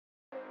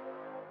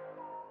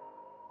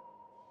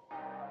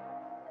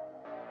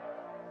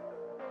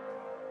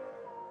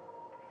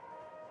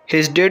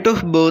His date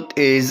of birth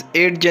is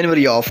 8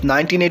 January of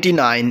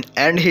 1989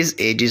 and his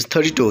age is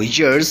 32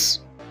 years.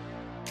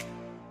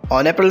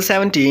 On April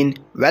 17,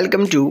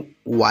 welcome to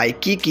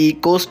Waikiki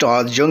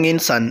co-stars Jung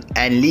In-sun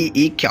and Lee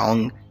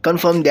Ik-kyung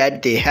confirmed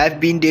that they have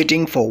been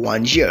dating for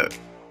 1 year.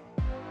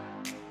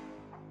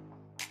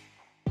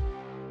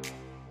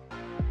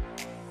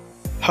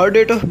 Her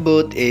date of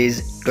birth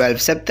is 12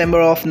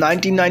 September of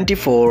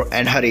 1994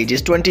 and her age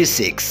is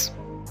 26.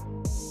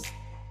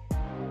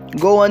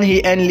 Go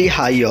Eun-hee and Lee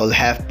Ha-yeol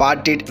have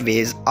parted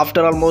ways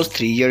after almost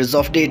 3 years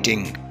of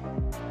dating.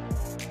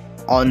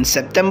 On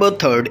September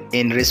 3rd,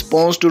 in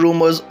response to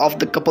rumors of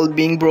the couple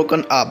being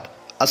broken up,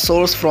 a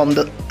source from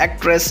the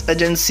actress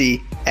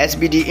agency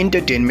SBD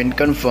Entertainment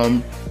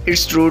confirmed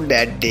it's true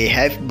that they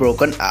have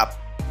broken up.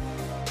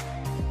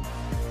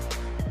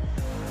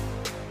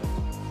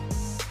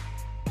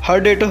 Her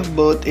date of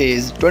birth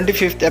is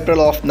 25th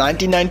April of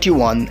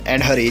 1991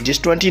 and her age is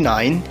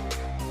 29.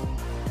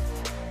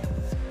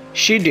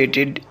 She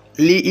dated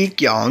Lee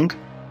Ik-kyung.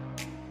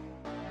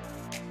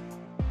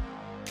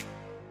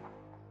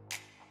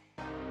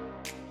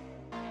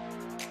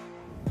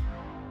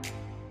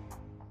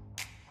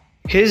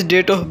 His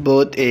date of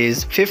birth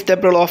is 5th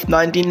April of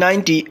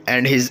 1990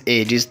 and his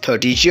age is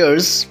 30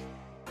 years.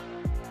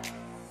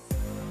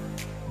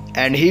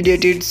 And he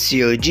dated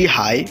Seo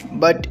Ji-hae,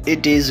 but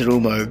it is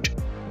rumored.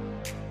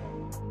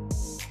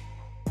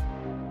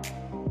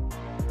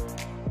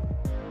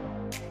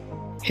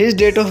 His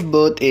date of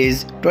birth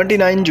is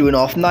 29 June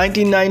of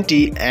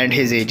 1990 and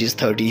his age is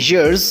 30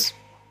 years.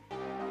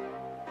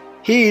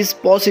 He is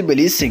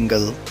possibly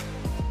single.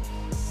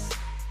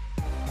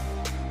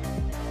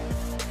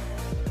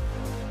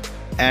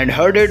 And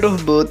her date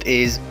of birth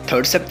is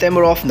 3rd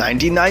September of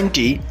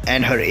 1990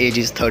 and her age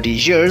is 30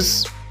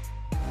 years.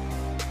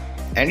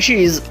 And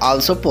she is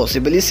also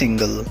possibly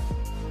single.